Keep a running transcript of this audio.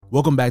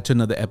Welcome back to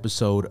another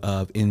episode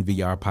of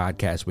NVR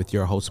Podcast with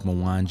your host,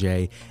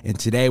 Mwanje. And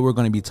today we're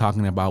going to be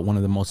talking about one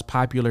of the most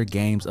popular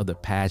games of the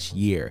past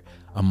year,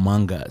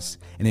 Among Us.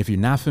 And if you're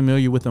not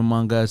familiar with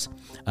Among Us,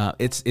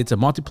 it's a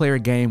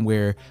multiplayer game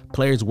where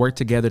players work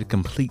together to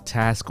complete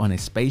tasks on a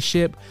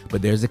spaceship.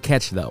 But there's a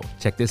catch though.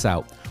 Check this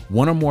out.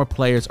 One or more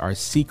players are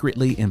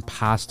secretly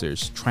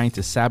imposters trying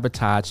to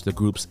sabotage the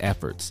group's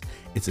efforts.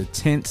 It's a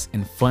tense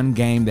and fun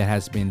game that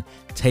has been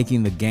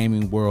taking the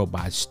gaming world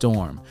by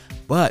storm.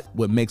 But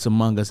what makes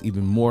Among Us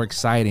even more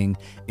exciting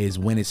is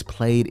when it's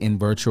played in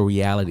virtual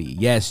reality.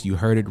 Yes, you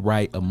heard it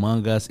right.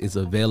 Among Us is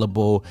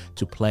available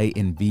to play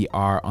in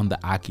VR on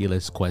the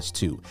Oculus Quest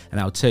 2. And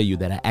I'll tell you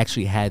that I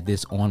actually had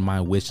this on my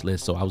wish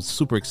list, so I was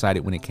super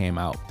excited when it came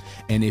out.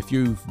 And if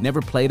you've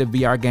never played a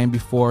VR game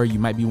before, you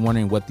might be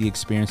wondering what the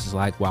experience is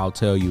like. Well, I'll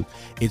tell you,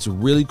 it's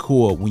really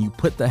cool. When you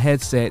put the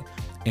headset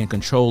and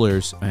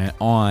controllers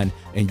on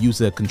and use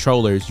the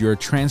controllers, you're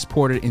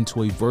transported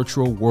into a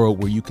virtual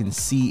world where you can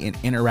see and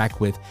interact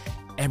with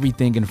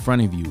everything in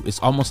front of you. It's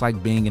almost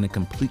like being in a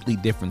completely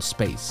different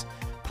space.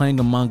 Playing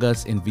Among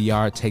Us in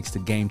VR takes the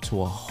game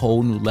to a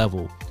whole new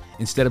level.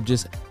 Instead of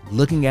just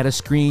looking at a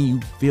screen, you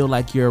feel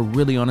like you're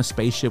really on a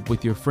spaceship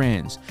with your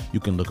friends.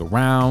 You can look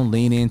around,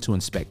 lean in to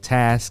inspect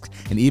tasks,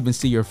 and even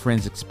see your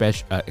friends'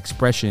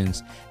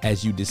 expressions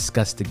as you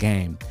discuss the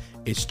game.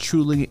 It's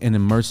truly an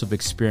immersive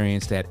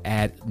experience that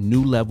adds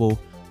new level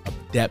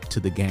of depth to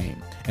the game.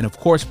 And of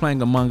course,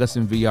 playing Among Us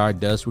in VR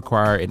does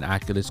require an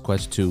Oculus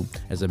Quest 2,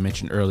 as I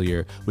mentioned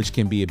earlier, which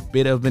can be a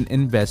bit of an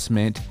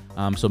investment.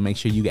 So make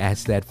sure you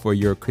ask that for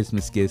your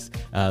Christmas gifts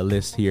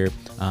list here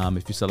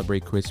if you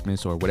celebrate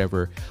Christmas or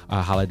whatever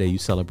holiday you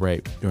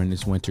celebrate during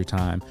this winter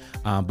time.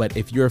 But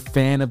if you're a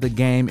fan of the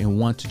game and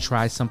want to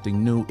try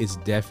something new, it's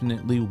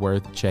definitely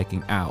worth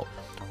checking out.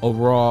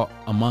 Overall,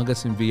 Among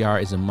Us in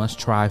VR is a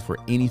must-try for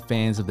any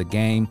fans of the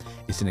game.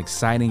 It's an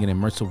exciting and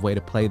immersive way to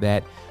play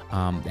that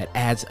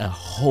adds a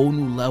whole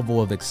new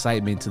level of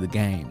excitement to the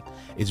game.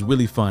 It's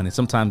really fun, and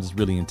sometimes it's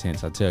really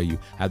intense. I tell you,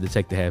 I have to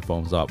take the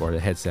headphones off or the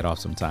headset off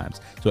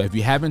sometimes. So if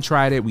you haven't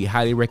tried it, we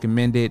highly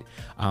recommend it.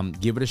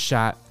 Give it a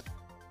shot.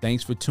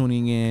 Thanks for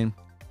tuning in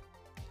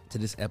to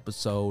this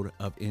episode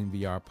of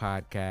NVR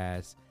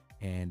Podcast,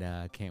 and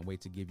can't wait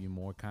to give you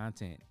more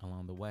content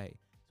along the way.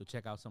 So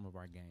check out some of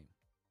our game.